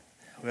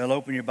Well,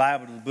 open your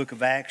Bible to the book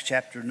of Acts,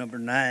 chapter number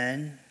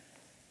 9.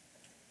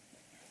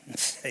 And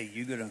say,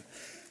 you're going to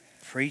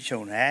preach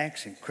on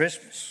Acts and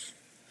Christmas.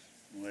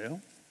 Well,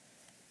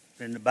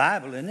 it's in the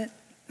Bible, isn't it?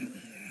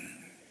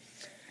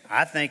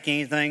 I think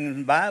anything in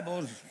the Bible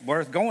is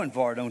worth going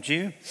for, don't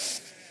you?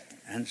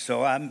 And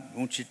so I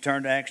want you to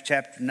turn to Acts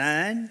chapter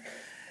 9.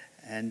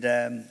 And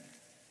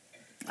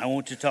I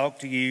want to talk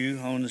to you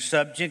on the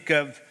subject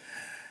of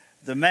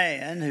the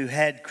man who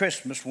had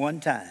Christmas one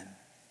time.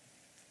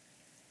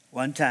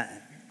 One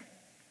time.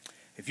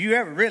 If you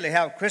ever really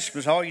have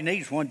Christmas, all you need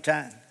is one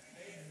time.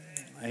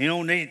 You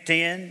don't need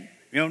 10.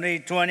 You don't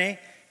need 20.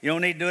 You don't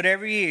need to do it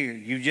every year.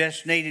 You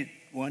just need it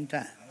one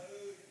time.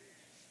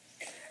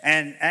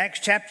 And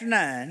Acts chapter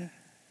 9,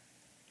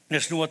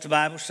 listen to what the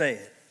Bible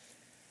said.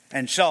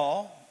 And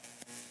Saul,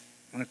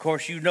 and of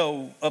course you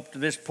know up to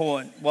this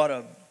point what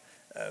a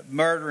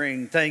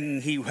murdering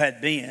thing he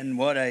had been,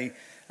 what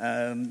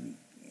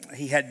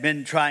he had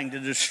been trying to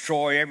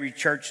destroy every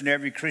church and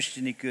every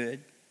Christian he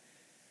could.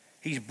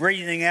 He's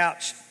breathing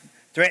out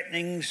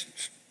threatenings,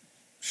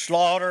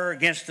 slaughter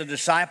against the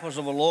disciples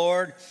of the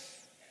Lord.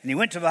 And he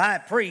went to the high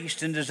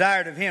priest and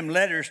desired of him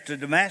letters to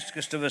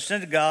Damascus, to the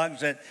synagogues,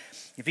 that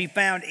if he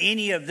found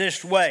any of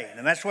this way,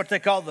 and that's what they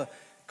call the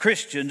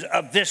Christians,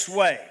 of this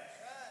way.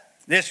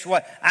 This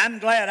way. I'm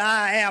glad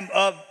I am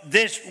of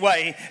this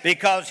way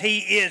because he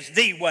is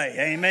the way.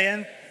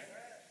 Amen.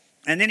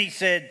 And then he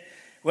said,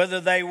 whether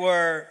they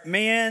were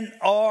men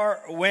or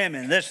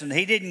women. Listen,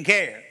 he didn't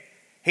care.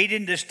 He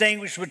didn't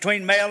distinguish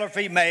between male or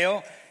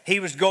female. He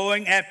was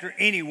going after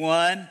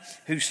anyone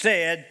who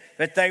said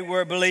that they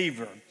were a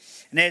believer.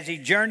 And as he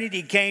journeyed,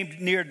 he came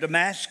near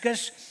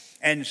Damascus,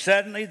 and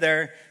suddenly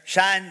there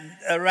shined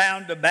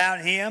around about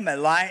him a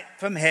light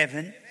from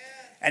heaven.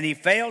 And he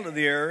fell to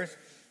the earth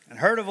and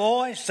heard a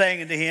voice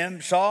saying unto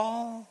him,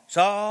 Saul,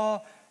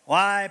 Saul,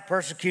 why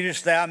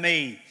persecutest thou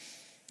me?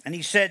 And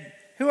he said,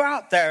 who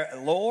art thou,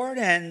 Lord?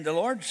 And the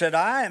Lord said,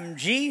 I am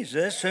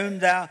Jesus whom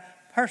thou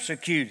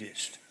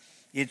persecutest.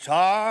 It's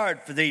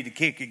hard for thee to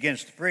kick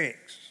against the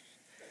pricks.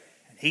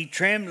 And he,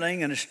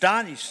 trembling and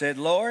astonished, said,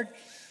 Lord,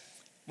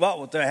 what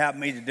wilt thou have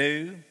me to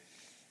do?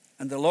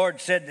 And the Lord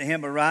said to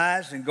him,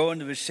 arise and go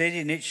into the city,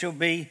 and it shall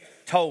be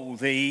told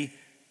thee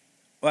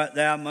what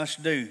thou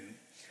must do.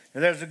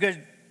 Now, there's a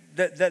good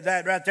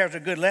that right there's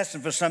a good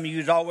lesson for some of you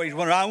who's always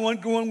wondering, I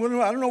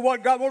don't know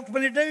what God wants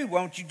me to do.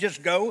 Why don't you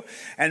just go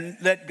and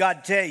let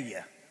God tell you?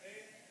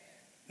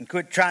 And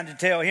quit trying to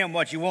tell him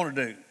what you want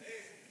to do.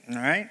 All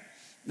right?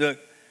 Look.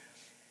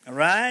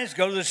 Arise,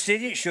 go to the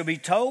city, it shall be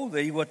told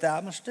thee what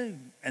thou must do.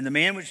 And the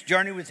men which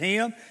journeyed with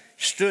him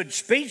stood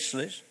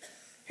speechless,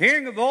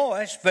 hearing a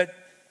voice, but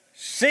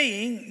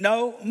seeing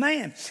no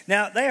man.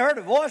 Now, they heard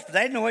a voice, but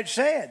they didn't know what it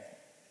said.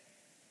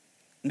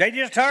 They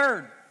just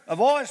heard a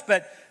voice,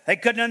 but they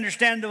couldn't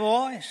understand the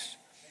voice.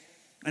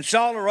 And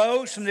Saul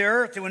arose from the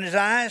earth, and when his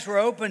eyes were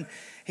opened,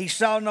 he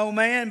saw no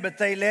man, but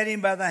they led him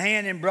by the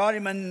hand and brought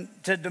him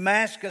into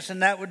Damascus.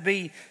 And that would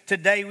be,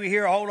 today we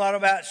hear a whole lot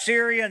about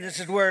Syria. And this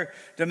is where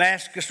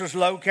Damascus was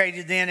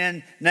located then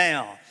and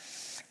now.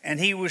 And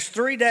he was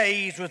 3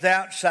 days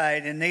without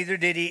sight, and neither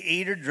did he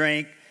eat or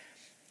drink.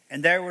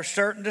 And there were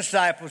certain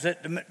disciples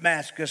at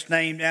Damascus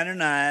named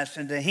Ananias.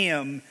 And to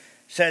him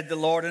said the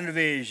Lord in a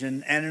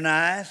vision,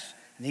 Ananias.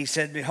 And he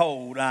said,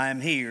 behold, I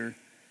am here,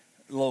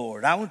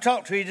 Lord. I want to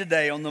talk to you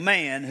today on the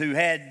man who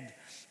had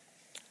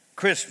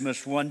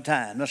Christmas one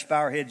time. Let's bow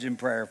our heads in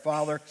prayer.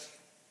 Father,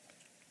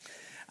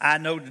 I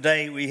know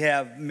today we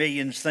have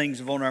millions of things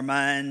on our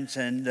minds,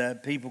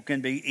 and people can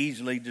be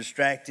easily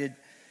distracted.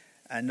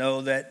 I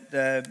know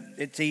that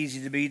it's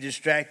easy to be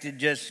distracted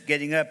just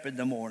getting up in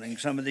the morning.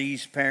 Some of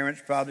these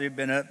parents probably have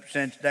been up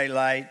since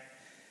daylight,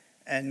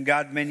 and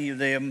God, many of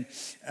them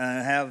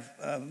have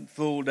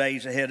full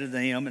days ahead of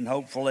them, and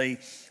hopefully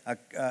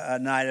a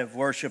night of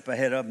worship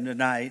ahead of them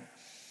tonight.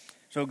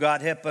 So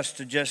God, help us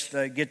to just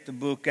get the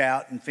book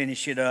out and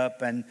finish it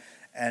up and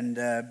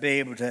be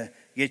able to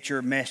get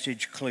your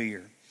message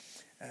clear.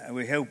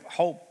 We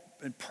hope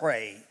and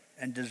pray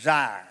and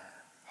desire,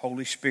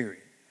 Holy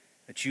Spirit,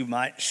 that you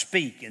might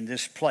speak in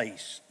this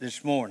place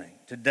this morning,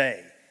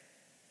 today,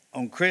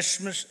 on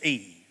Christmas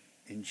Eve.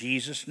 In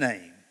Jesus'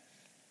 name,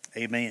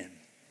 amen.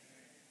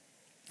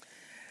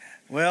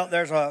 Well,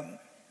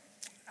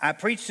 I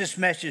preach this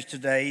message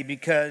today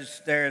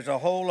because there's a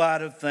whole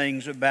lot of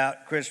things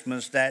about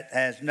Christmas that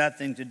has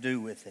nothing to do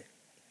with it.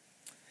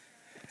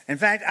 In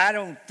fact, I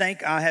don't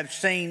think I have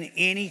seen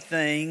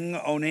anything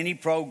on any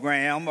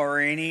program or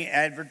any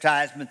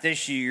advertisement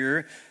this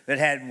year that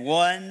had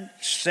one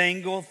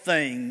single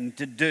thing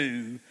to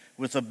do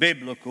with a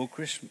biblical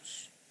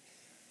Christmas.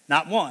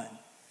 Not one.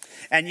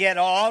 And yet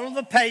all of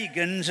the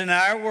pagans in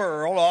our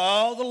world,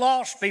 all the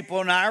lost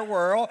people in our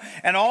world,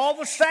 and all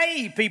the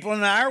saved people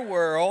in our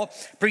world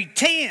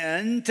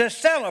pretend to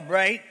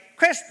celebrate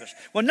Christmas.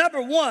 Well,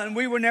 number one,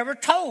 we were never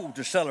told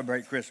to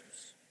celebrate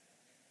Christmas.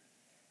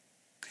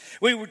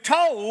 We were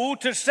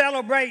told to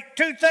celebrate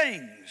two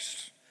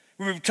things.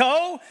 We were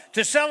told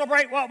to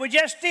celebrate what we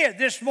just did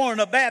this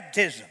morning, a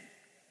baptism.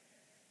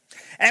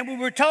 And we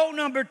were told,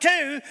 number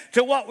 2,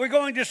 to what we're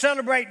going to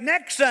celebrate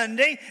next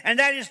Sunday, and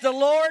that is the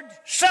Lord's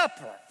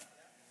Supper.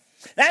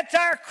 That's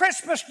our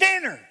Christmas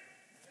dinner.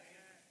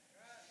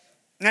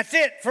 That's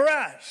it for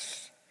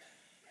us.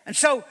 And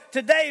so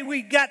today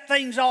we got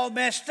things all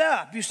messed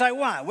up. You say,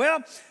 why?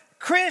 Well,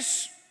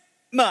 Christmas,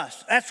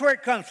 that's where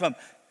it comes from.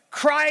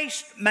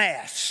 Christ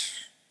Mass.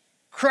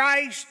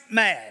 Christ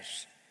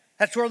Mass.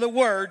 That's where the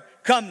word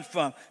comes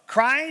from.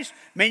 Christ,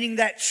 meaning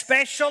that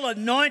special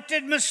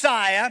anointed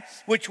Messiah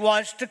which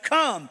was to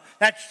come.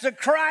 That's the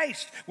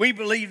Christ. We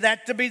believe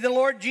that to be the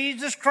Lord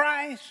Jesus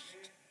Christ.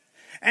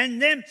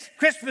 And then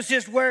Christmas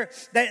is where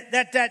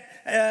that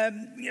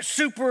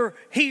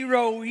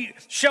superhero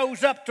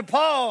shows up to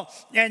Paul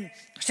and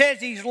says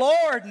he's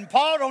Lord, and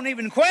Paul don't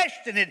even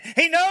question it.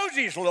 He knows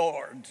he's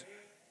Lord.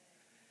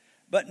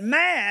 But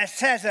Mass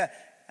has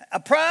a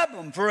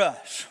problem for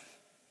us.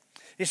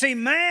 You see,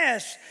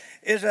 Mass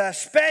is a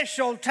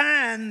special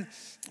time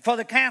for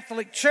the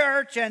Catholic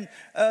Church and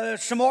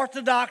some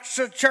Orthodox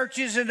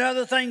churches and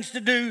other things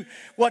to do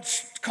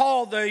what's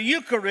called the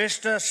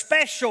Eucharist, a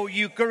special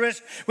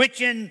Eucharist,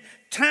 which in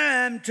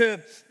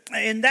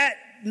that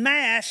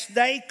Mass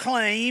they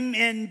claim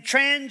in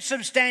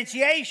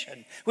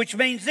transubstantiation, which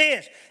means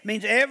this. It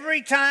means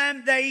every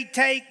time they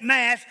take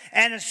Mass,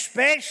 and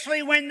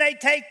especially when they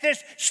take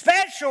this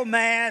special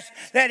Mass,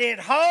 that it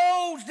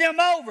holds them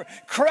over.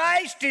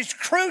 Christ is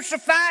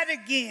crucified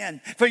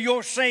again for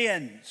your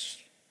sins.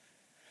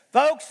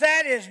 Folks,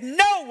 that is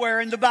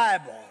nowhere in the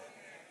Bible.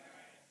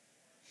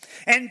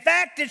 In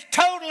fact, it's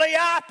totally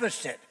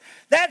opposite.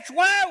 That's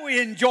why we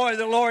enjoy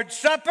the Lord's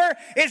Supper,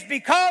 is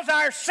because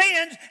our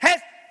sins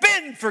have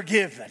been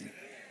forgiven.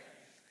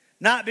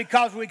 Not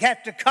because we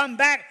have to come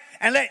back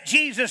and let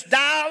Jesus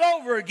die all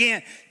over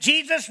again.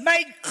 Jesus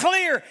made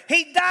clear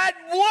he died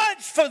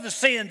once for the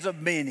sins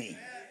of many.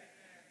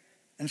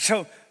 And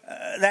so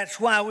that's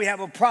why we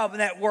have a problem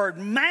with that word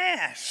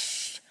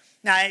Mass.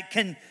 Now, it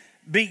can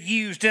be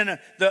used in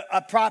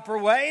a proper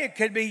way. It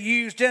could be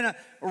used in a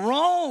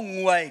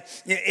wrong way.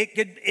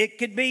 It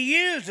could be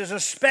used as a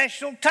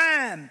special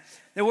time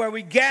where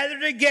we gather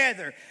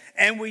together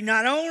and we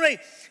not only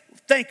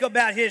think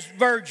about his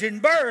virgin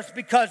birth,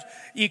 because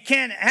you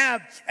can't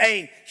have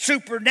a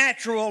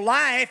supernatural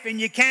life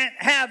and you can't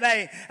have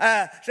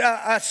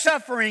a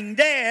suffering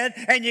dead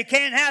and you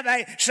can't have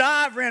a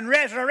sovereign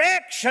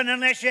resurrection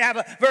unless you have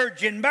a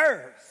virgin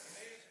birth.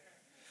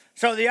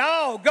 So they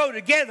all go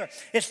together.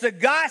 It's the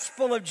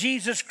gospel of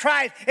Jesus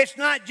Christ. It's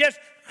not just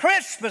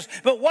Christmas,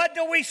 but what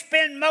do we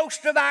spend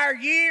most of our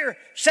year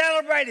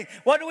celebrating?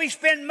 What do we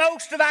spend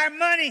most of our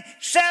money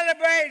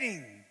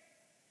celebrating?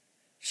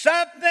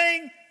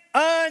 Something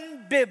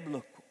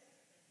unbiblical.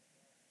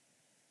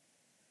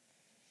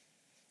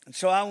 And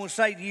so I want to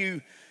say to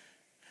you,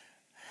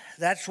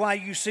 that's why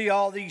you see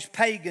all these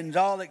pagans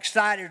all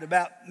excited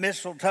about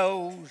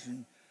mistletoes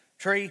and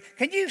trees.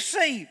 Can you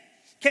see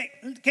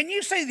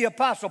the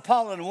Apostle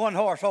Paul in a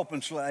one-horse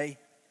open sleigh?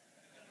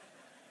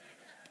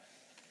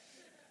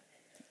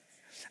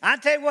 I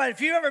tell you what,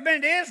 if you've ever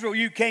been to Israel,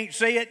 you can't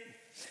see it.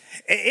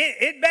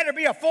 It better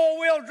be a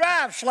four-wheel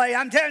drive sleigh,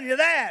 I'm telling you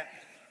that.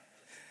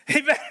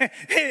 Ain't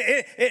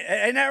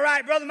that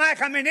right, Brother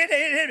Mike? I mean,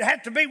 it'd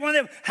have to be one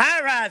of them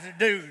high-rise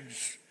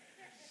dudes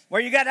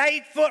where you got an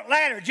 8-foot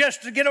ladder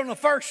just to get on the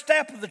first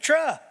step of the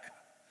truck.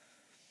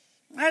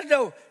 There's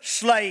no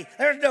sleigh.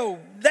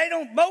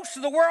 Most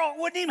of the world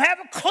wouldn't even have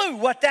a clue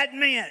what that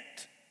meant.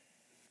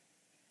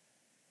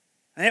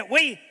 And yet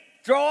we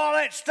throw all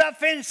that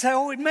stuff in and say,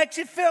 oh, it makes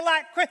it feel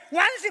like Christmas.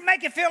 Why does it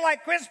make it feel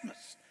like Christmas?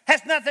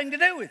 Has nothing to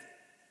do with it.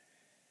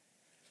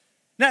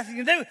 Nothing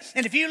to do.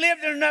 And if you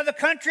lived in another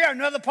country or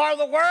another part of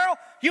the world,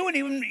 you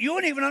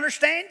wouldn't even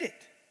understand it.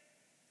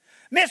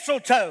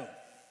 Mistletoe.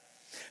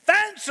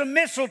 Find some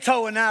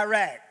mistletoe in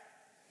Iraq.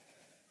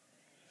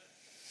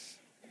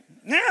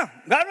 Now,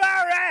 go to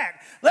Iraq.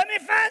 Let me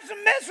find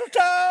some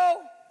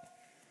mistletoe.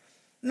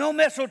 No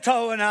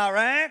mistletoe in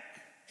Iraq.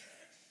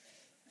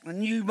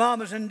 And you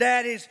mamas and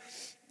daddies,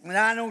 and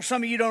I know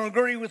some of you don't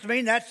agree with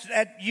me,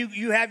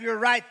 you have your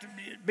right to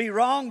be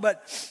wrong,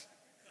 but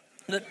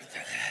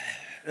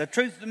the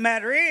truth of the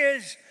matter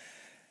is,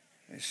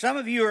 some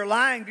of you are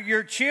lying to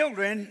your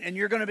children, and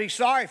you're going to be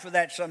sorry for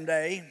that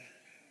someday.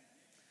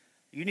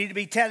 You need to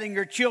be telling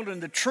your children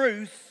the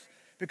truth,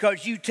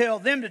 because you tell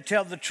them to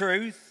tell the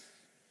truth.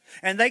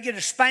 And they get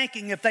a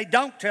spanking if they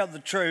don't tell the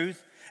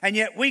truth. And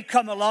yet we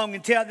come along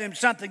and tell them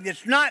something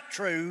that's not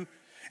true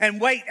and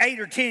wait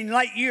 8 or 10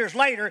 years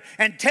later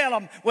and tell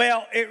them,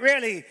 well, it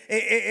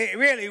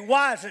really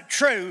wasn't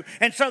true.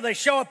 And so they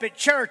show up at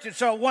church and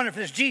so I wonder if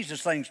this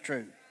Jesus thing's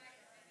true.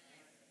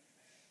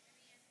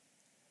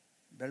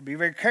 Better be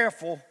very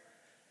careful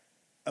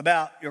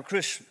about your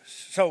Christmas.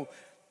 So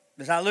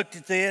as I looked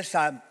at this,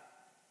 I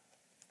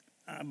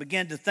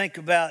began to think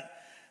about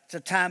it's a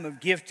time of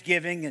gift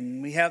giving,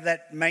 and we have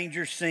that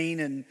manger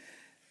scene, and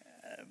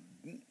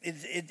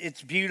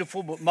it's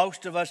beautiful, but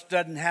most of us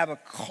doesn't have a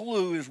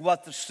clue as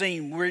what the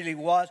scene really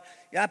was.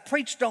 I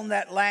preached on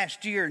that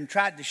last year and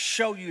tried to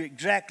show you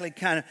exactly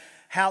kind of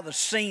how the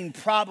scene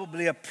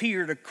probably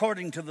appeared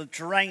according to the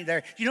terrain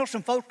there. You know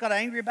some folks got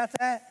angry about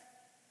that?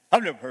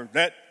 I've never heard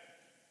that.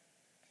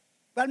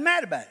 Got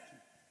mad about it.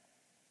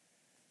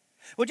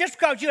 Well, just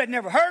because you had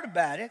never heard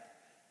about it,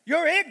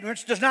 your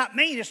ignorance does not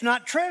mean it's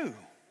not true.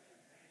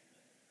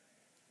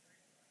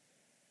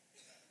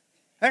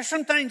 There's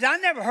some things I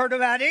never heard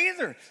about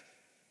either.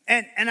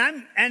 And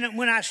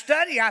when I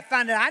study, I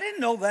find out I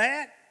didn't know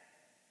that.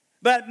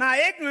 But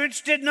my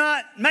ignorance did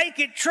not make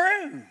it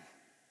true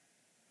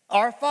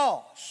or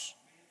false.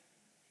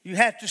 You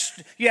have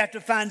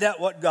to find out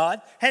what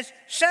God has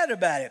said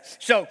about it.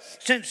 So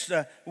since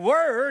the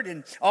word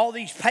and all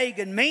these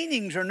pagan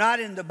meanings are not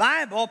in the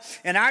Bible,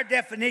 and our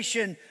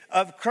definition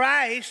of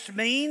Christ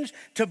means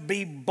to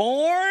be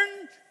born,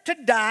 to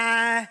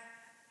die,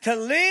 to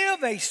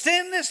live a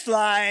sinless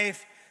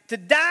life, to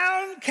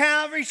die on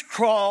Calvary's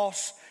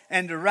cross,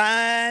 and to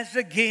rise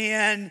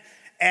again,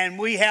 and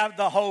we have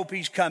the hope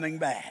he's coming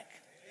back.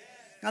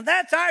 Now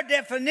that's our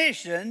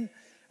definition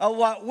of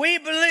what we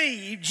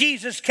believe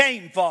Jesus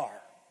came for.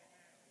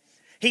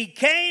 He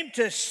came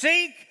to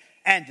seek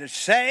and to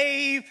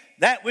save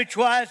that which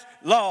was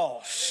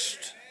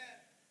lost.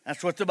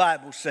 That's what the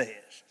Bible says.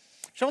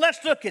 So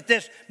let's look at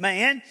this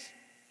man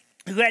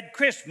who had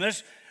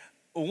Christmas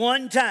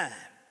one time.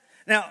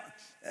 Now,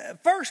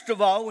 first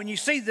of all, when you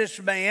see this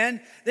man,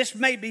 this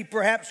may be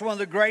perhaps one of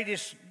the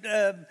greatest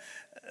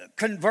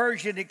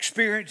conversion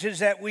experiences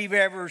that we've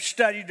ever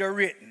studied or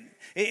written.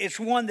 It's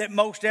one that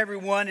most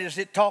everyone is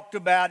talked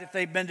about if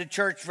they've been to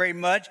church very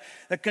much,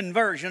 the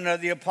conversion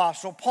of the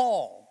Apostle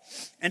Paul.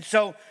 And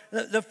so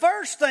the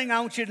first thing I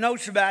want you to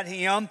notice about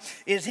him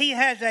is he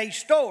has a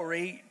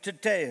story to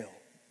tell.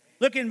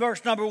 Look in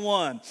verse number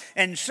 1.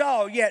 And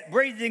Saul, yet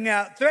breathing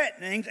out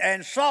threatenings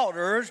and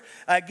slaughters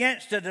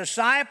against a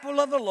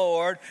disciple of the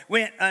Lord,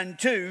 went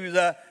unto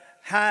the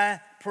high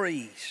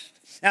priest.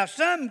 Now,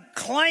 some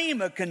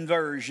claim a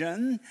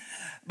conversion,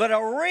 but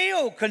a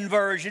real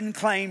conversion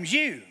claims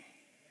you.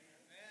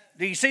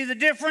 Do you see the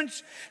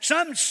difference?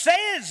 Some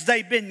says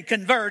they've been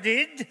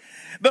converted,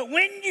 but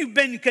when you've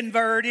been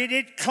converted,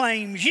 it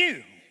claims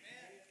you.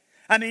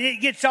 I mean, it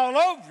gets all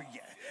over you.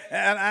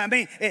 I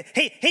mean,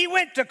 he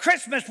went to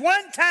Christmas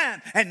one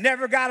time and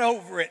never got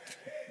over it.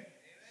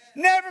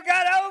 Never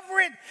got over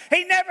it.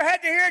 He never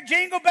had to hear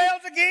jingle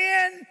bells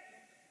again.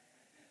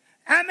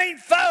 I mean,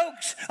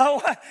 folks,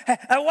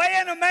 away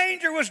in a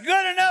manger was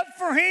good enough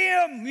for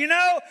him,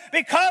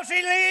 because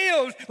he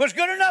lives was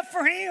good enough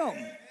for him.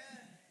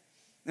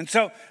 And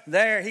so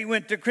there he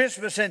went to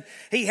Christmas and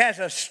he has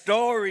a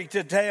story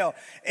to tell.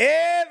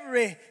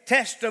 Every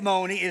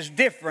testimony is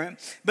different,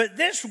 but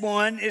this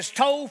one is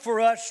told for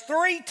us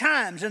 3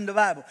 times in the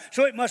Bible.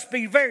 So it must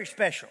be very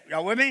special.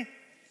 Y'all with me?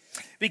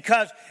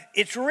 Because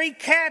it's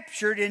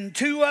recaptured in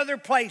 2 other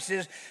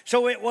places.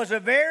 So it was a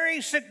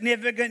very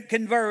significant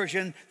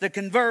conversion, the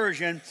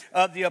conversion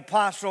of the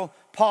Apostle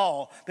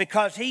Paul,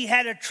 because he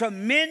had a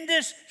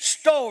tremendous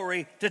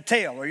story to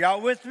tell. Are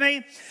y'all with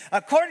me?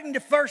 According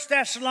to 1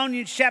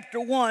 Thessalonians chapter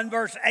 1,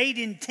 verse 8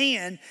 and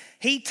 10,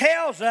 he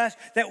tells us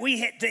that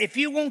if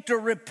you want to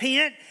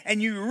repent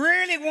and you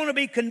really want to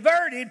be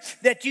converted,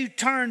 that you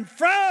turn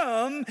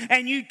from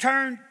and you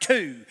turn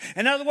to.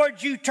 In other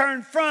words, you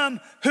turn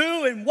from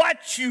who and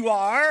what you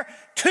are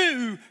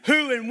to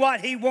who and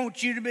what he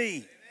wants you to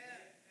be.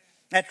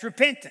 That's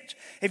repentance.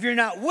 If you're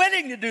not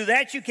willing to do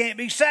that, you can't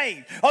be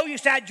saved. Oh, you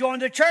say, I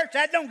joined the church.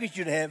 That don't get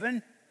you to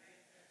heaven.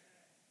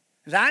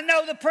 Because I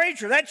know the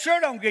preacher. That sure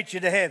don't get you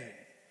to heaven.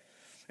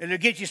 It'll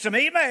get you some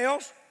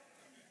emails.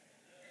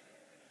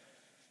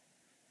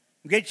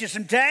 Get you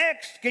some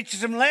texts. Get you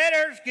some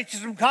letters. Get you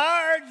some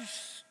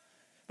cards.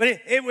 But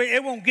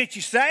it won't get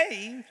you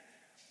saved.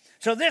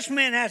 So this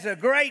man has a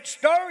great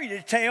story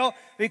to tell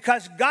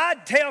because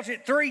God tells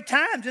it 3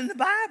 times in the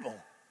Bible.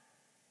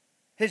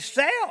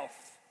 Himself.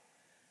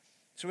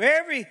 So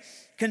every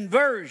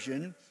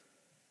conversion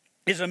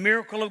is a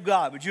miracle of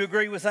God. Would you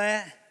agree with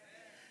that?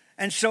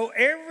 And so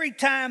every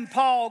time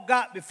Paul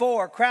got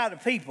before a crowd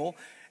of people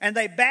and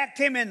they backed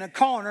him in the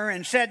corner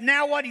and said,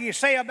 now what do you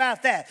say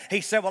about that? He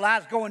said, well, I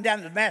was going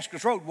down the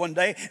Damascus Road one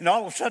day and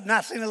all of a sudden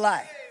I seen a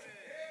light.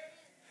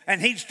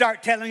 And he'd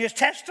start telling his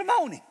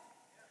testimony.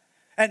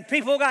 And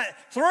people got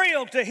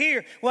thrilled to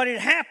hear what had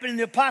happened in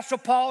the Apostle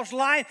Paul's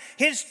life.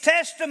 His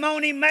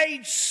testimony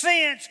made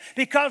sense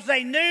because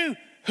they knew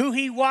who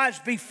he was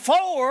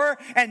before,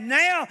 and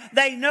now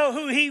they know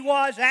who he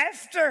was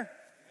after.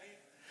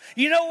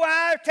 You know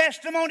why our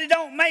testimony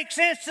don't make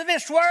sense to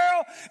this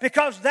world?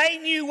 Because they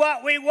knew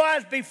what we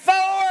was before,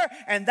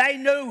 and they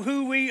knew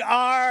who we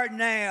are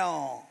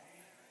now.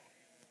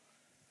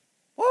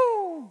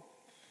 Woo!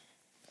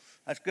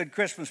 That's good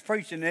Christmas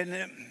preaching, isn't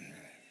it?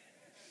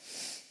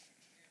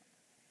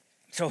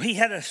 So he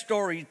had a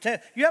story to tell.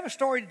 You have a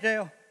story to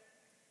tell?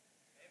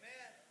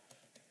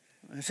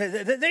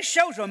 This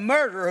shows a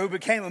murderer who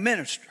became a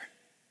minister.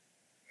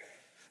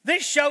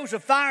 This shows a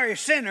fiery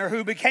sinner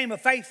who became a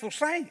faithful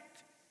saint.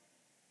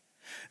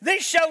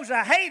 This shows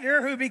a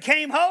hater who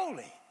became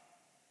holy.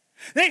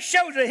 This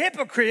shows a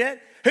hypocrite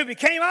who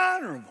became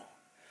honorable.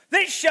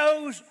 This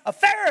shows a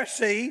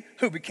Pharisee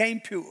who became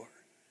pure.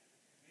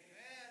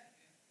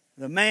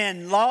 The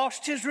man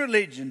lost his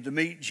religion to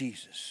meet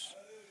Jesus.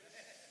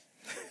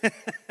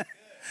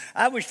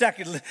 I wish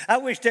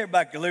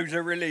everybody could lose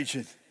their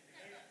religion.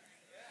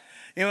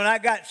 You know, when I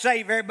got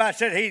saved, everybody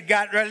said he's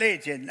got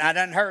religion. I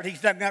done heard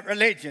he's done got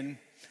religion.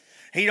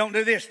 He don't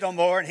do this no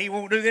more, and he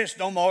won't do this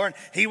no more, and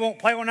he won't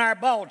play on our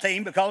ball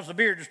team because the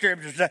beer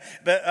distributors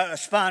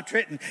sponsor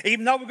it. And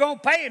even though we're going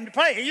to pay him to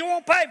play, he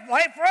won't play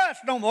for us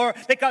no more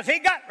because he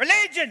got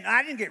religion.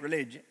 I didn't get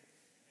religion.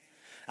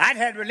 I'd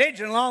had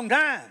religion a long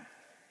time.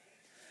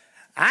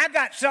 I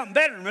got something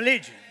better than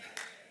religion.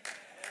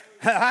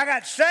 I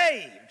got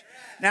saved.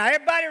 Now,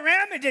 everybody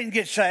around me didn't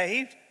get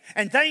saved,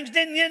 and things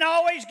didn't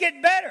always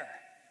get better.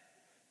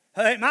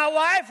 My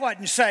wife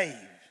wasn't saved.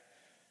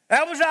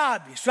 That was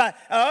obvious.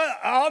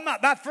 All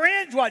my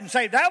friends wasn't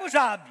saved. That was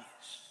obvious.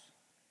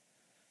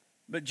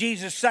 But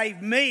Jesus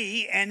saved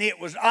me, and it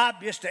was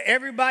obvious to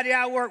everybody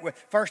I worked with.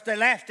 First, they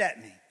laughed at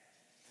me.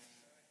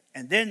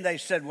 And then they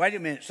said, wait a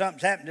minute,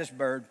 something's happened to this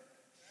bird.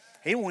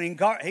 He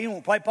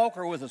won't play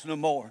poker with us no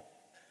more.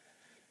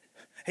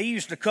 He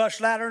used to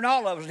cuss louder than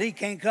all of us. He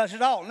can't cuss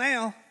at all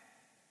now.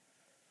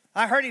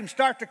 I heard him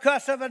start to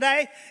cuss the other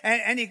day,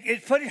 and he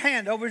put his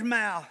hand over his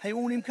mouth. He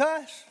won't even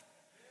cuss.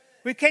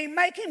 We can't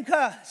make him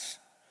cuss.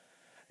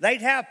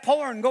 They'd have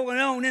porn going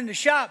on in the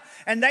shop,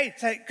 and they'd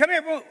say, come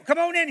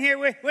on in here.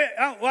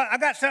 I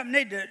got something I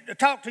need to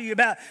talk to you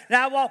about. And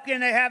I walk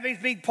in, they have these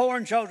big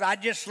porn shows. I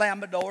just slam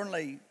the door and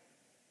leave.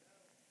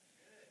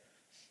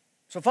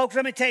 So, folks,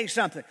 let me tell you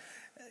something.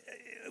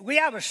 We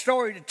have a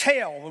story to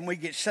tell when we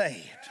get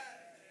saved.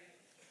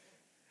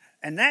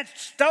 And that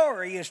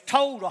story is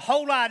told a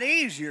whole lot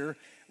easier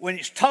when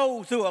it's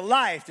told through a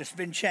life that's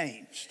been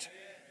changed.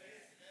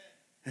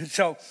 And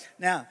so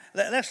now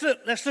let's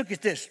look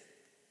at this.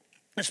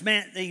 This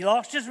man, he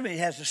lost his religion.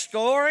 He has a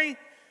story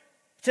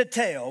to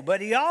tell, but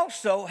he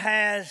also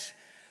has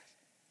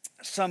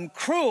some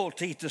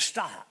cruelty to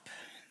stop.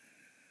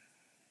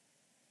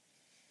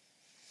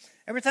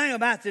 Everything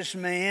about this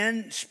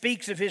man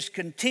speaks of his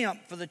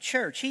contempt for the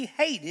church. He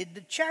hated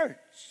the church.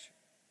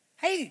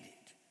 Hated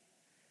it.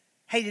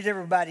 Hated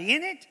everybody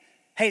in it.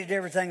 Hated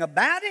everything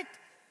about it.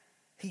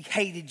 He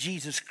hated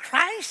Jesus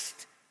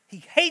Christ.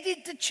 He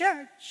hated the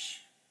church.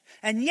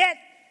 And yet,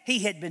 he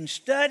had been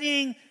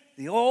studying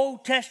the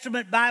Old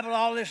Testament Bible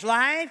all his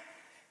life.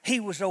 He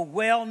was a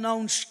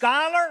well-known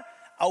scholar,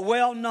 a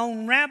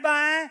well-known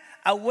rabbi,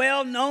 a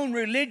well-known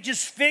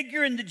religious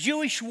figure in the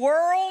Jewish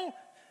world.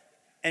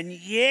 And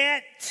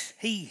yet,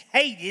 he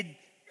hated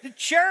the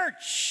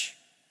church.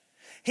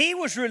 He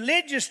was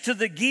religious to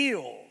the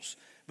gills,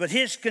 but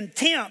his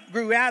contempt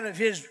grew out of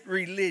his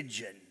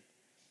religion.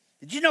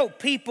 Did you know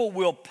people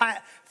will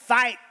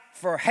fight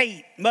for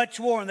hate much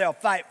more than they'll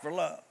fight for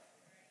love?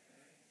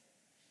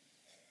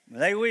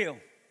 They will.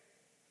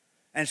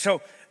 And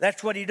so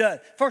that's what he does.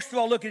 First of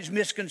all, look at his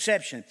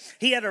misconception.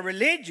 He had a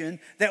religion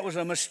that was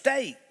a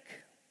mistake.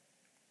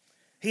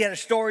 He had a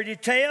story to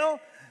tell,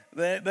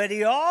 but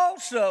he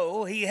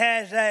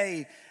has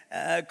a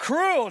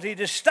cruelty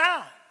to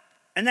stop.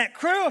 And that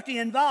cruelty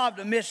involved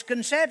a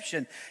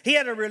misconception. He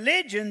had a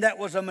religion that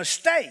was a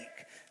mistake.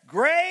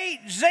 Great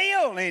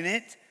zeal in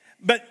it,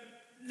 but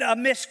a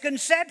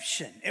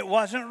misconception. It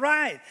wasn't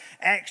right.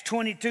 Acts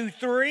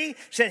 22:3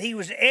 said he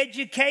was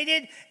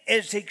educated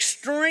as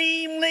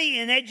extremely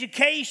in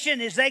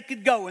education as they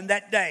could go in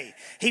that day.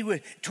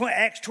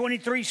 Acts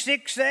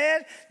 23:6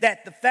 said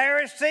that the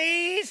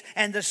Pharisees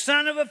and the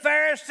son of a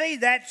Pharisee,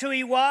 that's who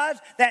he was.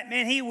 That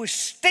meant he was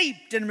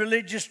steeped in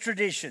religious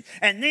tradition.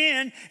 And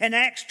then in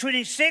Acts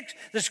 26,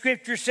 the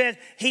scripture says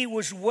he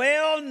was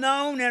well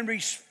known and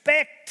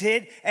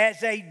respected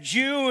as a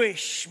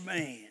Jewish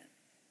man.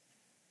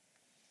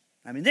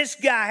 I mean, this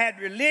guy had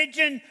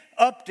religion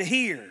up to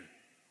here.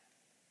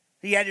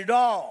 He had it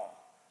all.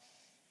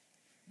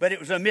 But it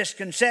was a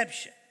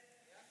misconception.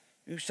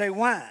 You say,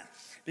 why?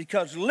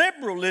 Because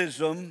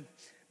liberalism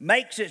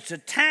makes its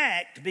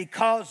attack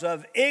because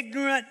of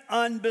ignorant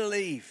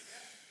unbelief.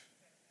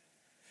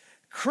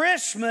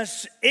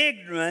 Christmas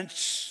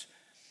ignorance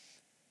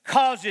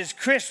causes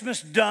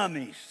Christmas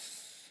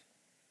dummies.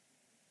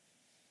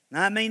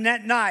 Now, I mean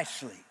that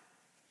nicely.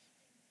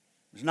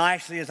 As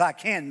nicely as I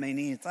can mean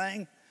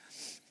anything.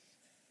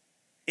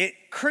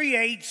 It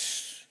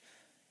creates,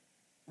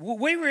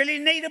 we really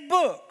need a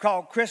book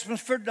called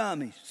Christmas for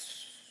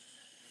Dummies.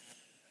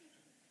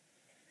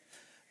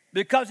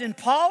 Because in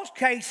Paul's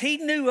case, he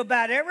knew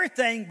about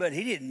everything, but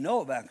he didn't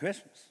know about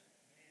Christmas.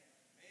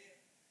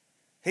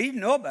 He didn't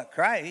know about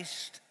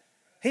Christ.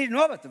 He didn't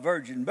know about the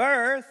virgin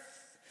birth,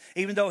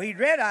 even though he'd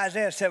read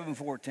Isaiah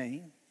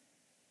 7:14.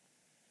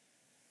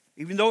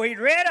 Even though he'd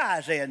read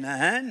Isaiah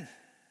 9,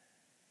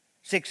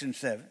 6 and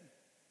 7.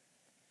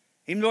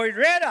 Even though he'd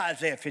read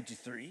Isaiah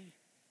 53,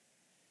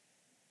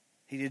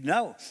 he didn't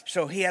know.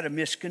 So he had a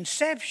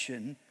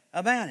misconception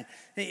about it.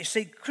 You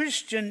see,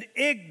 Christian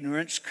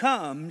ignorance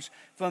comes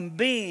from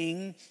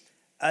being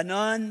an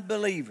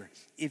unbeliever.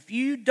 If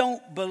you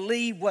don't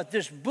believe what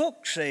this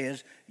book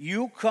says,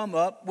 you'll come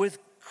up with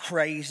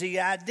crazy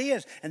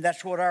ideas. And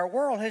that's what our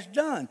world has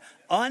done.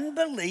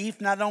 Unbelief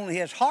not only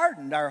has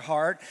hardened our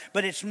heart,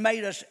 but it's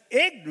made us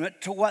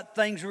ignorant to what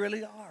things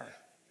really are.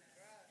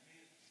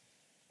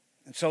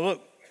 And so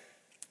look,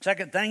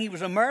 second thing, he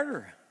was a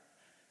murderer.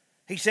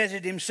 He says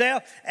it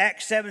himself,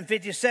 Acts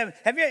 7:57.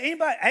 Have you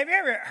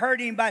ever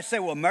heard anybody say,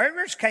 well,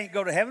 murderers can't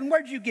go to heaven?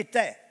 Where'd you get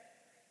that?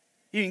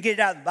 You can get it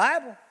out of the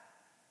Bible.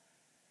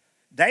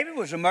 David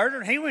was a murderer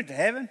and he went to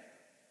heaven.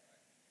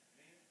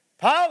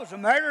 Paul was a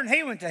murderer and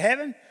he went to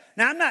heaven.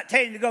 Now, I'm not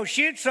telling you to go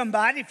shoot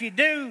somebody. If you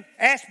do,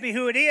 ask me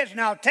who it is and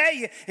I'll tell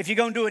you if you're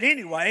going to do it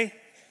anyway.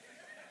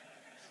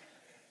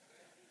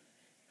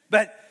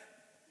 But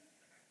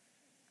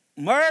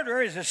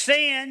murder is a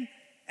sin,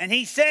 and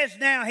he says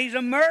now he's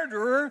a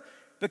murderer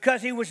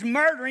because he was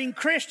murdering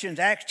Christians.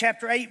 Acts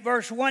chapter 8,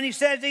 verse 1, he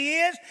says he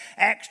is.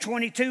 Acts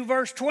 22,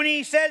 verse 20,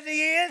 he says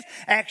he is.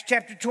 Acts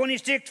chapter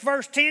 26,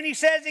 verse 10, he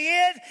says he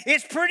is.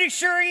 It's pretty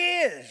sure he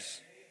is.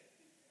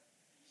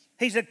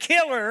 He's a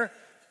killer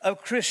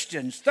of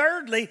Christians.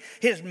 Thirdly,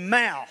 his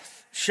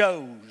mouth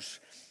shows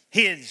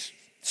his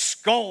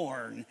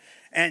scorn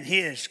and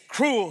his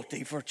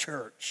cruelty for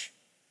church.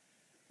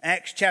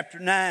 Acts chapter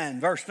 9,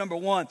 verse number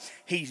 1,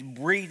 he's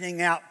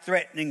breathing out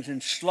threatenings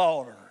and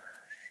slaughter.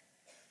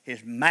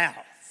 His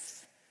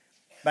mouth,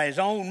 by his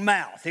own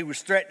mouth, he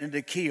was threatening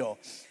to kill.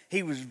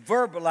 He was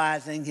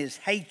verbalizing his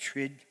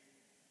hatred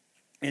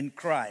in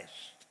Christ.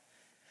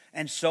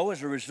 And so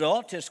as a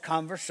result, his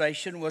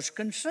conversation was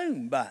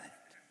consumed by it.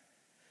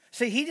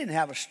 See, he didn't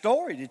have a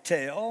story to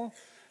tell.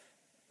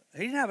 He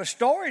didn't have a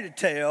story to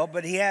tell,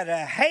 but he had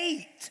a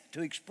hate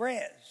to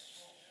express.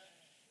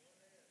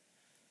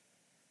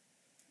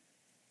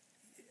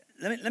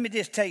 Let me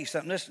just tell you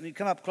something. Listen, you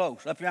come up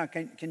close. Up here,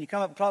 can you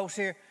come up close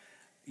here?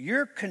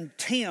 Your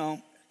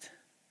contempt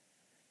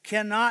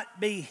cannot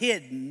be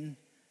hidden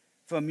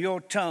from your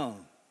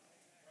tongue.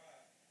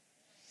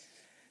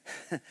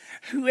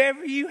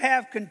 Whoever you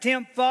have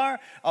contempt for,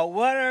 or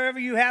whatever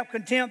you have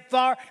contempt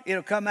for,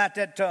 it'll come out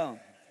that tongue.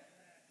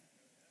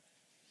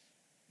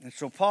 And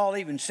so Paul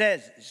even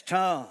says his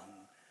tongue.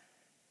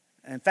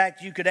 In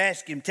fact, you could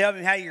ask him, tell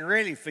me how you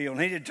really feel.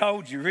 And he'd have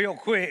told you real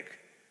quick.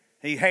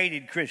 He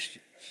hated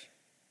Christians.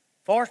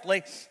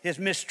 Fourthly, his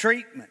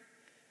mistreatment.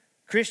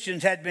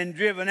 Christians had been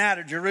driven out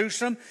of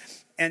Jerusalem,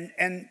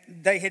 and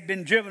they had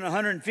been driven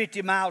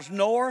 150 miles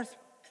north.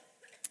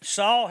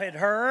 Saul had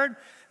heard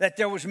that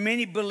there was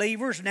many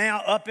believers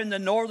now up in the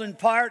northern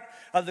part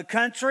of the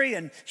country,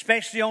 and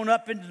especially on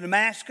up into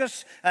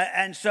Damascus.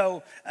 And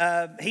so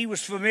he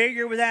was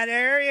familiar with that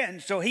area,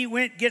 and so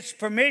he gets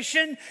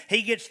permission.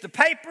 He gets the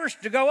papers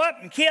to go up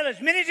and kill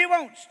as many as he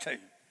wants to.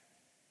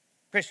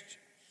 Christians.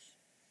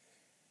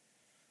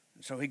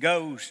 And so he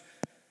goes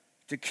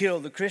to kill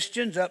the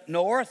Christians up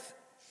north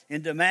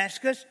in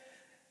Damascus.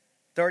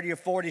 30 or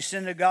 40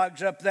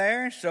 synagogues up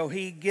there. So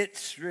he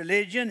gets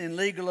religion and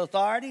legal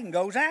authority and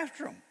goes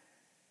after them.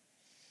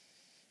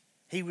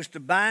 He was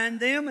to bind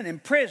them and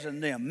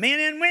imprison them,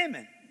 men and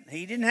women.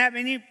 He didn't have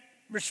any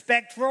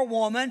respect for a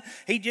woman.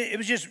 It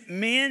was just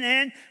men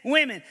and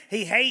women.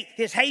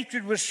 His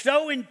hatred was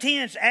so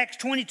intense. Acts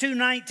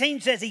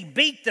 22:19 says he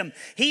beat them.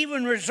 He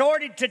even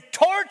resorted to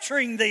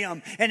torturing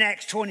them in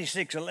Acts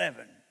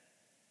 26:11.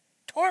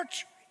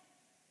 Torture.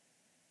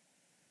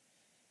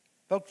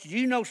 Folks,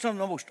 you know some of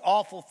the most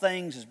awful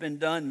things that's been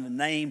done in the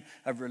name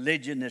of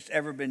religion that's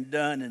ever been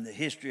done in the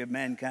history of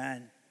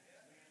mankind?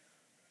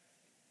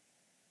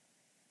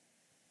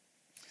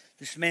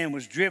 This man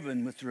was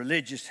driven with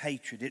religious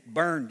hatred. It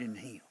burned in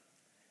him.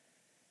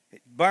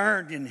 It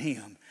burned in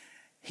him.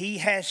 He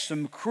has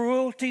some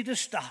cruelty to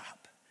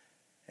stop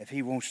if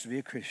he wants to be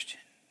a Christian.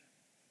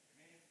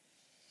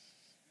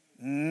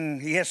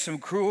 He has some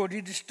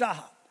cruelty to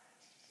stop.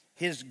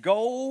 His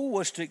goal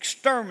was to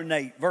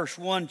exterminate, verse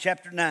 1,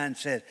 chapter 9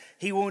 says.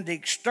 He wanted to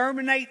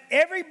exterminate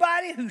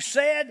everybody who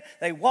said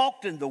they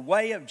walked in the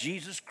way of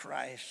Jesus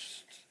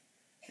Christ.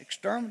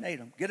 Exterminate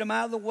them. Get them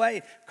out of the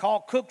way.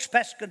 Call Cook's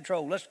Pest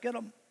Control. Let's get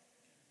them.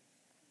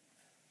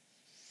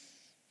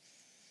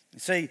 You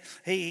see,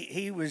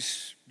 he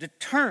was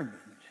determined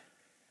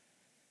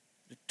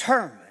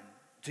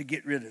to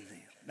get rid of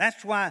them.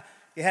 That's why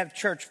you have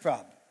church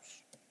problems.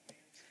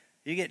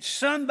 You get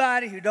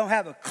somebody who don't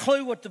have a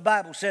clue what the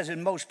Bible says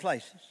in most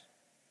places.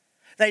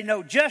 They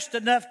know just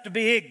enough to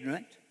be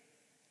ignorant.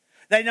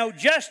 They know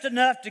just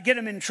enough to get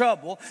them in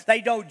trouble.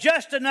 They know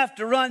just enough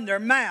to run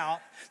their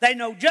mouth. They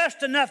know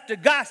just enough to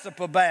gossip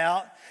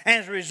about.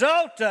 And as a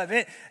result of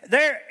it,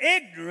 their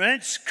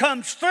ignorance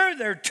comes through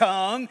their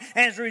tongue.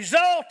 And as a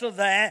result of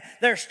that,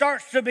 there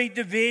starts to be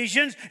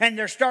divisions, and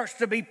there starts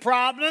to be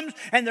problems,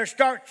 and there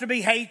starts to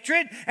be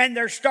hatred, and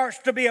there starts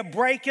to be a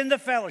break in the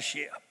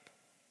fellowship.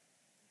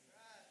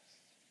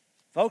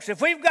 Folks,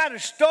 if we've got a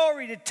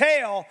story to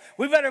tell,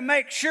 we better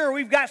make sure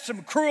we've got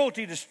some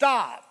cruelty to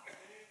stop.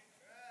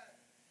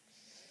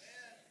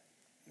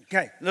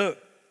 Okay, look,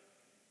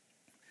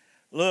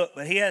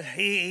 but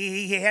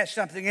he has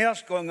something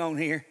else going on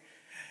here.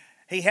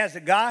 He has a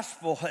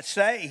gospel that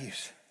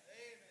saves.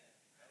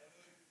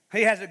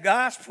 He has a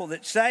gospel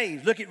that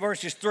saves. Look at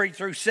verses 3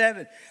 through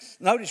 7.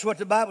 Notice what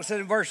the Bible says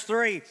in verse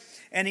 3.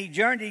 And he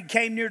journeyed,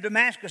 came near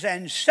Damascus,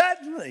 and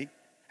suddenly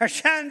there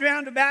shined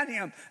round about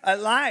him a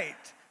light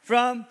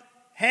from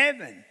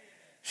heaven.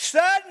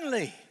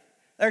 Suddenly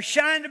there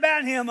shined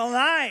about him a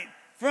light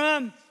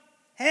from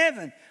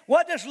heaven.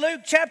 What does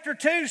Luke chapter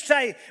 2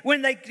 say?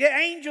 When the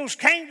angels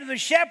came to the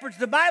shepherds,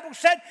 the Bible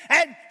said,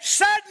 and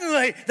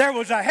suddenly there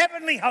was a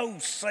heavenly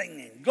host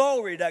singing,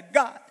 glory to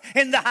God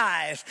in the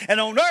highest, and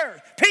on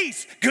earth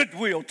peace,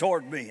 goodwill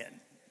toward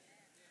men.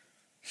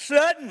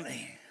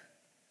 Suddenly.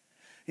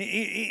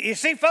 You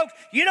see, folks,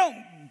 you don't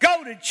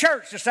go to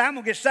church to say, I'm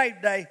going to get saved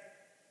today.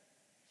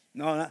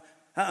 No.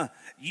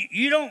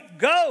 You don't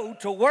go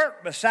to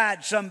work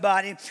beside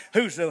somebody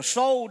who's a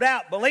sold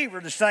out believer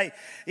to say,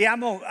 yeah,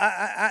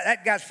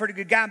 that guy's a pretty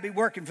good guy and be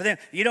working for them.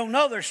 You don't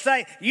know they're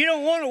saved. You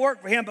don't want to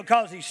work for him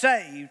because he's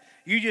saved.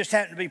 You just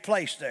happen to be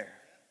placed there.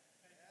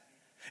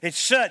 It's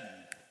sudden.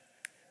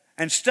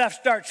 And stuff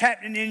starts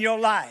happening in your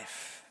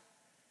life.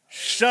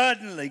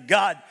 Suddenly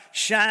God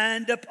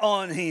shined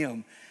upon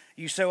him.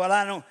 You say, well,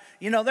 I don't,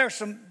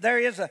 there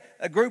is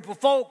a group of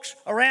folks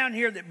around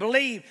here that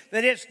believe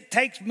that it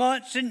takes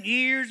months and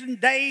years and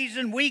days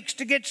and weeks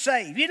to get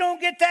saved. You don't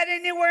get that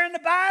anywhere in the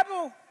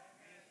Bible.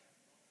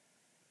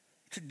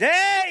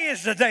 Today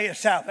is the day of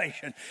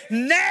salvation.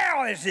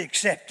 Now is the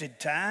accepted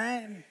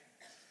time.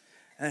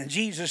 And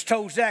Jesus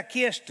told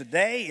Zacchaeus,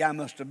 today I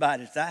must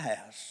abide at thy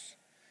house.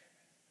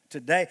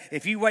 Today,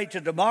 if you wait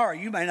till tomorrow,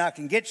 you may not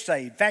can get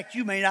saved. In fact,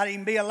 you may not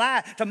even be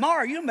alive.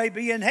 Tomorrow you may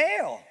be in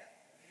hell.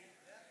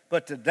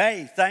 But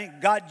today,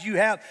 thank God you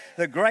have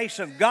the grace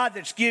of God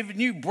that's given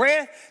you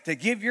breath to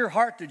give your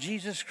heart to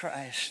Jesus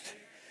Christ.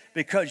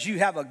 Because you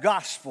have a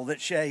gospel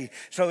that saves.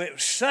 So it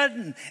was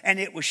sudden and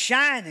it was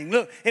shining.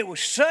 Look, it was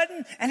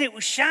sudden and it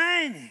was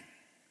shining.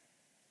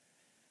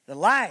 The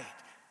light.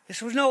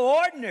 This was no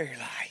ordinary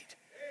light.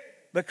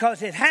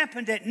 Because it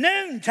happened at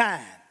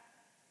noontime.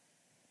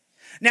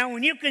 Now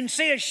when you can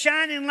see a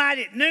shining light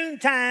at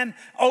noontime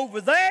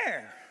over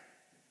there,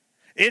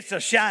 it's a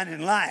shining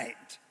light.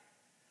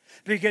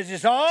 Because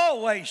it's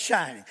always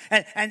shining.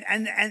 And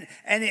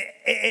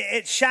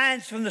it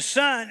shines from the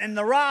sun and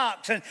the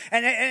rocks. And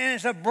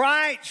it's a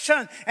bright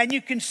sun. And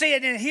you can see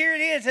it. And here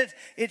it is.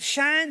 It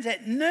shines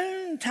at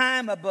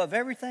noontime above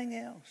everything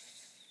else.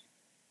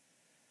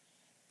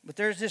 But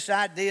there's this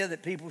idea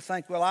that people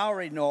think, well, I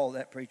already know all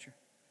that, preacher.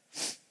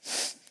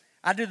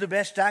 I do the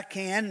best I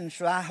can. And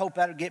so I hope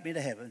that'll get me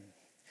to heaven.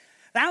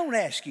 Now, I want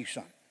to ask you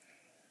something.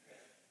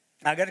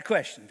 I got a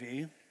question for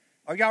you.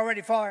 Are y'all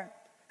ready for it?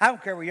 I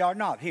don't care where you are or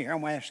not. Here,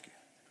 I'm going to ask you.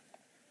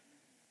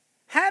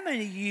 How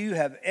many of you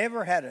have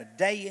ever had a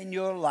day in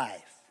your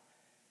life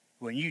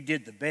when you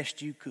did the best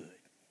you could?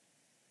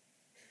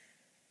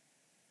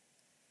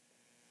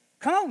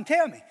 Come on,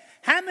 tell me.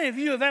 How many of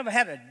you have ever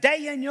had a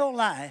day in your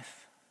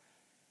life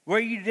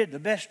where you did the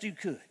best you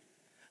could?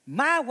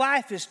 My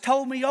wife has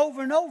told me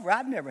over and over,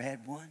 I've never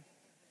had one.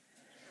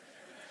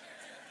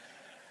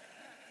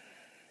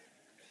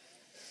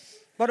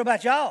 What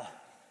about y'all?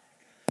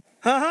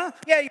 Yeah,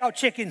 y'all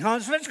chicken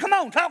husbands. Come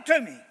on, talk to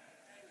me.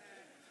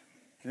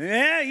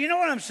 Yeah, you know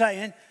what I'm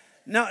saying.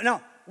 No.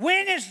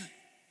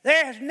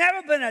 There has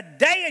never been a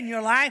day in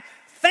your life,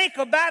 think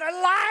about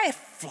a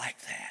life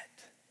like that.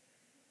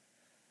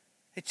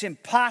 It's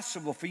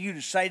impossible for you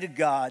to say to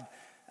God,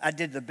 I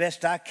did the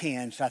best I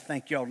can, so I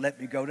think y'all let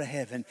me go to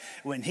heaven.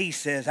 When he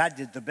says, I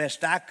did the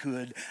best I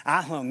could.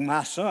 I hung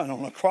my son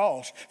on a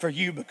cross for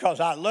you because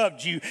I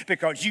loved you,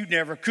 because you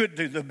never could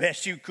do the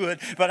best you could.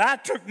 But I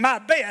took my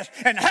best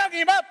and hung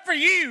him up for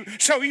you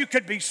so you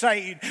could be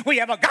saved. We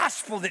have a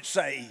gospel that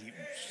saves.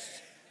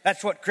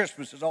 That's what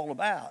Christmas is all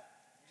about.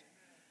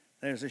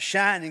 There's a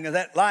shining of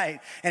that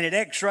light, and it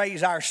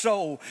x-rays our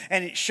soul,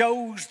 and it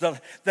shows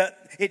the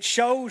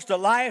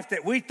life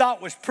that we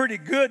thought was pretty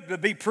good to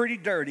be pretty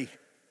dirty.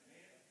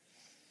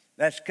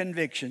 That's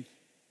conviction.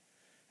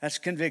 That's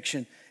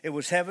conviction. It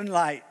was heaven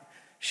light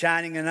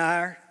shining in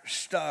our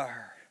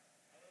star.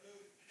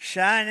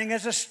 Shining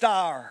as a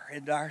star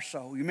in our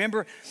soul. You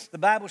remember the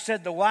Bible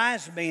said the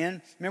wise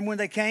men, remember when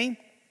they came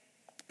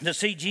to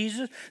see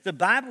Jesus? The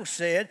Bible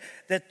said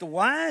that the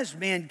wise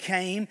men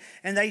came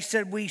and they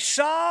said, we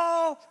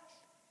saw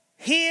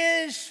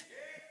his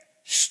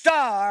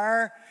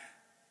star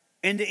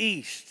in the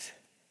east.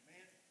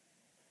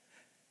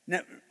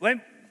 Now, why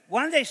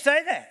did they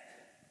say that?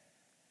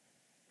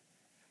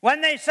 Why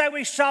didn't they say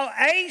we saw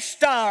a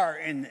star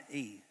in the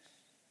east?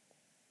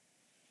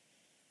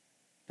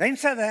 They didn't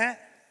say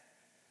that.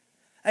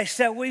 They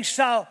said we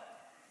saw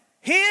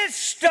his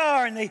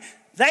star in the east.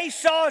 They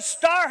saw a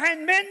star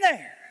hadn't been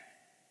there.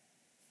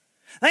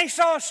 They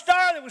saw a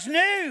star that was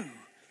new.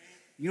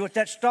 You know what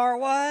that star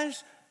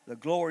was? The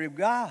glory of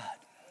God.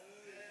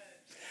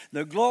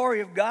 The glory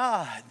of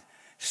God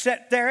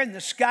set there in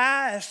the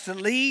sky as to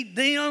lead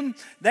them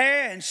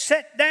there and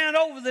set down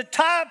over the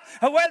top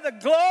of where the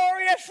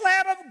glorious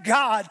Lamb of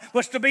God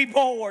was to be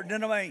born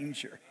in a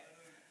manger.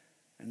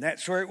 And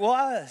that's where it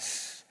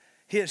was.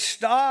 His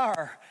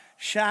star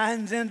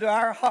shines into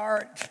our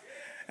heart.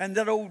 and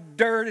that old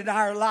dirt in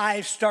our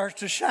lives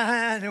starts to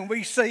shine, and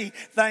we see,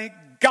 thank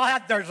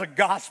God there's a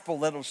gospel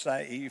that'll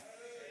save.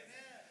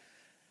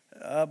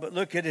 But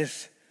look at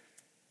this.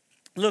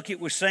 Look,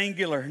 it was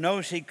singular.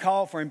 Notice he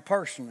called for him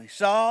personally.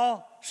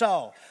 Saul,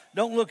 Saul.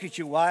 Don't look at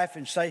your wife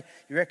and say,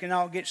 you reckon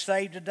I'll get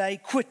saved today?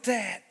 Quit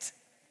that.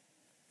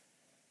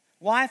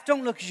 Wife,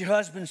 don't look at your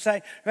husband and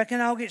say,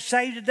 reckon I'll get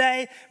saved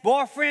today?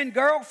 Boyfriend,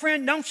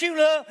 girlfriend, don't you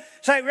look.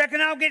 Say,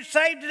 reckon I'll get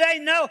saved today?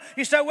 No.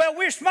 You say, well,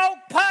 we smoke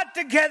pot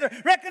together.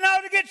 Reckon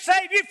I'll get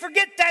saved? You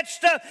forget that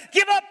stuff.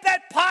 Give up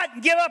that pot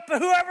and give up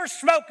whoever's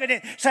smoking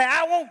it. Say,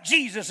 I want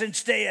Jesus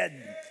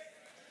instead.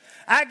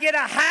 I get a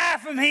high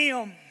from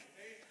him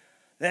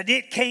that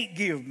it can't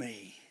give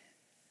me.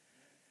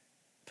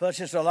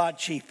 Plus, it's a lot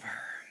cheaper.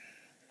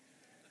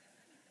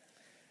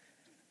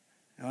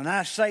 And when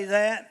I say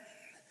that,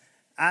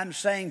 I'm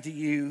saying to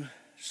you,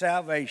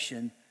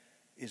 salvation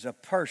is a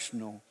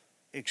personal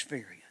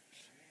experience.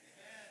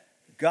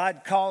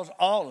 God calls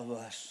all of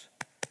us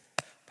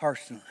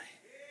personally.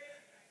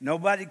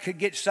 Nobody could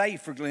get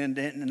saved for Glenn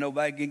Denton, and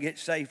nobody can get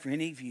saved for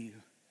any of you.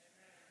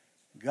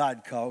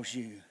 God calls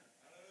you.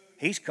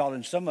 He's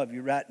calling some of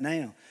you right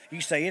now. You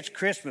say, it's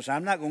Christmas.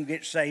 I'm not going to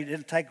get saved.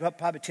 It'll take up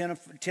probably 10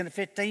 or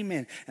 15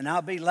 minutes, and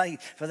I'll be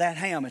late for that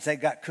ham that they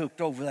got cooked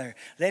over there.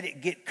 Let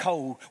it get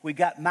cold. We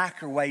got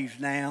microwaves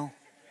now.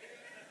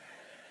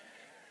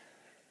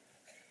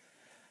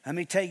 Let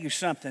me tell you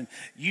something.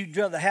 You'd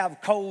rather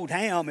have cold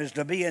ham as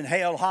to be in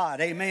hell hot.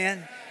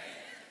 Amen?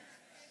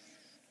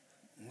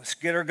 Let's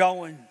get her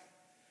going.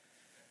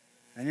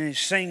 And then it's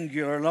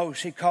singular.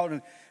 Notice he called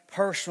him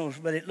personal,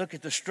 but look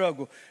at the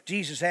struggle.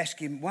 Jesus asked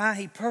him why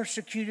he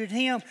persecuted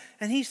him.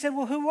 And he said,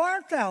 well, who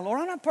art thou, Lord?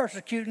 I'm not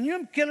persecuting you.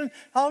 I'm killing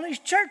all these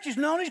churches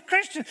and all these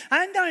Christians.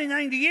 I ain't done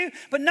anything to you.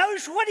 But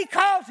notice what he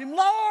calls him,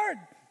 Lord.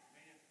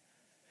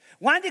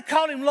 Why did he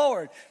call him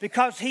Lord?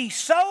 Because he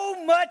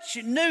so much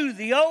knew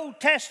the Old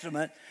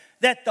Testament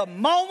that the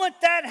moment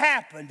that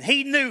happened,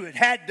 he knew it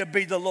had to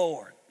be the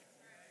Lord.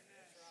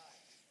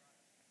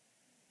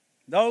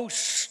 Those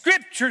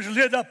scriptures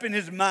lit up in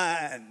his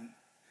mind,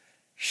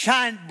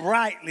 shined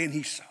brightly, and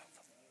he saw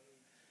them.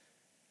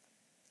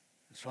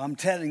 So I'm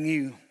telling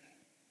you,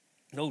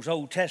 those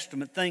Old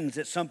Testament things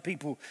that some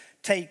people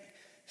take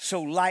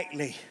so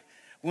lightly,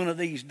 one of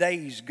these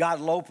days God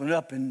will open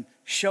up and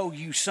show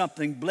you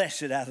something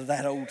blessed out of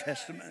that Old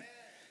Testament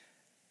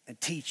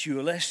and teach you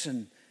a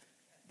lesson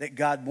that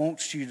God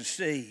wants you to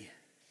see.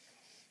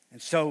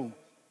 And so,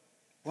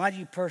 why do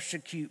you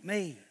persecute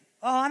me?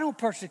 Oh, I don't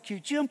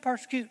persecute you. I'm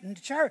persecuting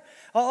the church.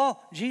 Oh,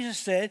 Jesus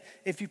said,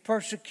 if you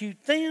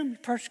persecute them, you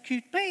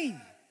persecute me.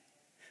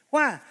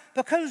 Why?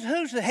 Because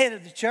who's the head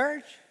of the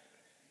church?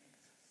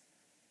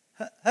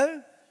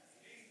 Who?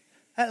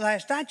 At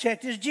last I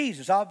checked, is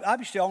Jesus.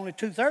 Obviously, only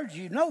 2/3 of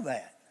you know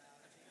that.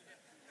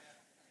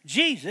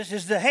 Jesus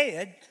is the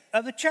head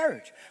of the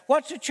church.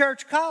 What's the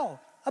church called?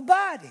 A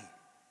body.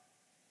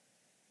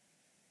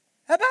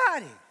 A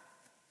body.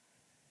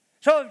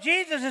 So if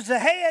Jesus is the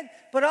head,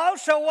 but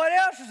also what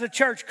else is the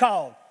church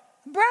called?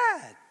 A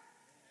bride.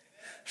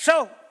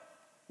 So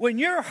when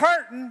you're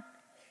hurting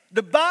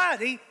the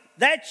body,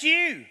 that's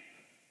you.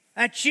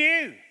 That's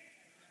you.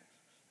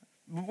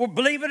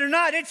 Believe it or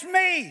not, it's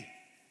me.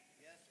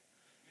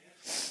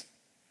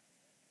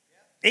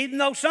 Even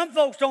though some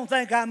folks don't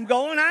think I'm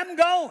going, I'm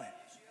going.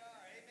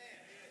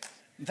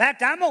 In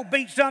fact, I'm going to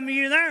beat some of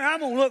you there. I'm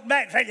going to look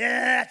back and say,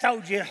 yeah, I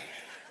told you.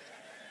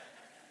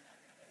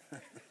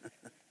 But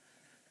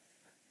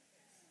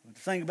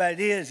the thing about it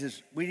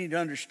is we need to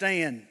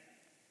understand.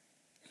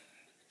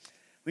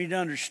 We need to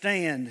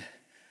understand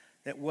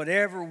that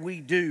whatever we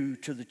do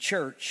to the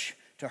church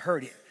to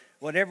hurt it,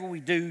 whatever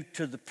we do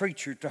to the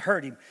preacher to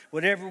hurt him,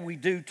 whatever we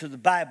do to the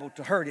Bible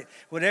to hurt it,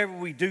 whatever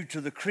we do to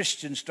the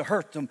Christians to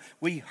hurt them,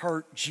 we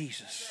hurt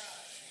Jesus.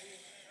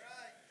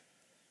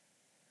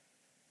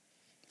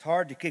 It's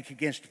hard to kick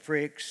against the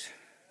pricks.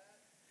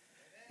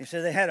 He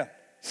said they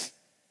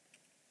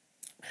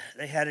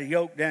had a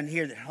yoke down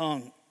here that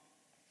hung,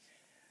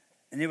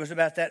 and it was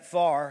about that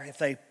far. If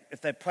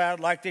they plowed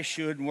like they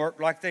should and worked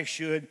like they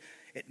should,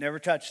 it never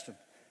touched them.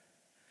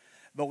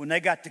 But when they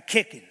got to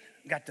kicking,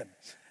 got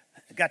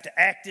to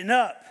acting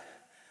up,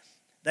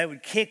 they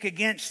would kick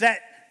against that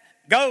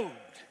goad,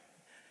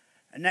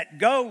 and that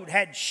goad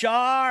had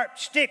sharp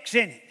sticks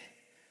in it.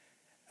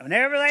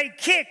 Whenever they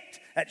kicked,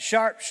 that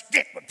sharp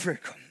stick would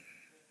prick them.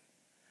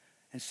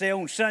 And say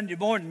on Sunday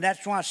morning,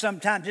 that's why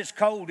sometimes it's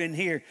cold in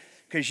here,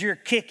 because you're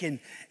kicking,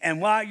 and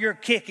while you're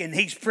kicking,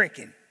 he's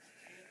pricking.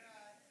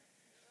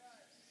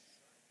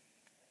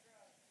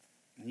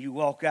 And you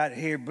walk out of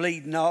here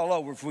bleeding all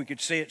over, if we could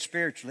see it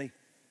spiritually.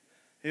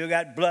 You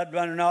got blood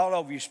running all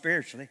over you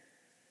spiritually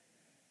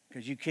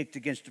because you kicked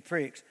against the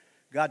pricks.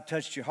 God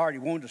touched your heart. He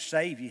wanted to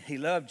save you. He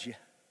loved you.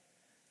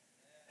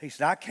 He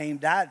said, I came,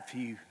 died for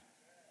you.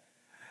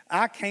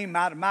 I came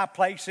out of my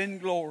place in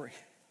glory,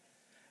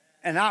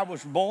 and I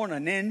was born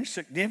an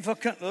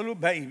insignificant little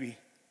baby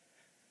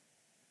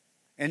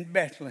in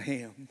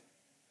Bethlehem.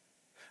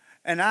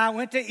 And I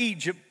went to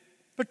Egypt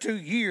for 2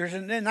 years,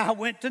 and then I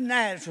went to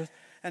Nazareth,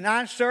 And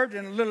I served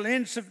in a little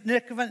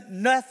insignificant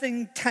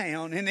nothing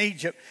town in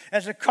Egypt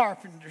as a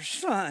carpenter's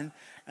son.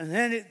 And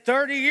then at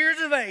 30 years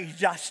of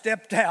age, I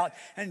stepped out,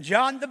 and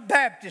John the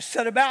Baptist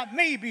said about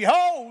me,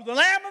 "Behold, the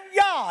Lamb of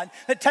God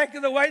that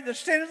taketh away the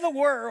sin of the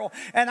world."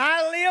 And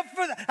I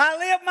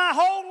lived my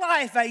whole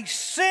life a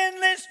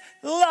sinless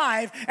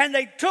life. And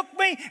they took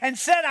me and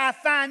said, "I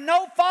find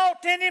no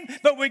fault in him,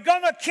 but we're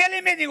going to kill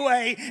him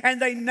anyway."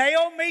 And they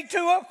nailed me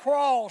to a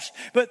cross.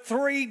 But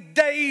 3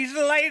 days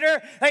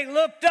later, they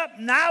looked up,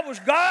 and I was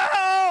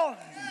gone.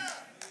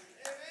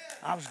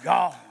 I was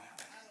gone.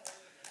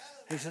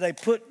 He said, "They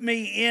put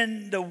me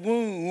in the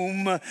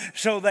womb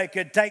so they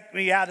could take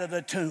me out of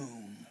the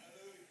tomb."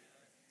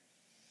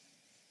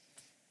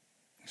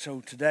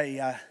 So today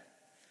I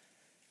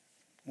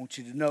want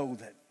you to know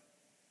that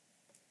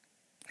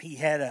he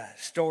had a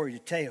story to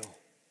tell.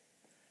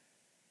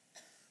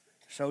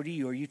 So do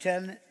you. Are you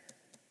telling it?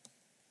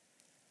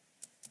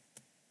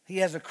 He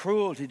has a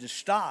cruelty to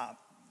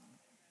stop.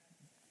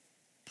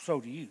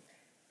 So do you.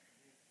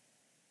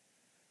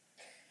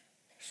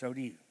 So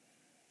do you.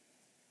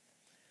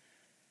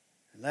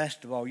 And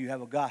last of all, you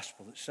have a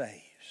gospel that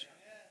saves.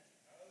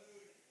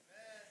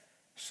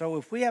 So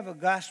if we have a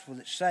gospel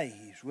that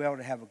saves, we ought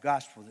to have a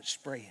gospel that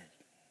spreads.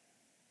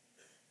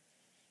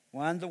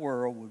 Why in the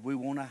world would we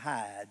want to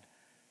hide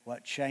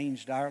what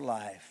changed our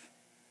life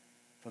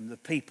from the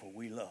people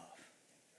we love?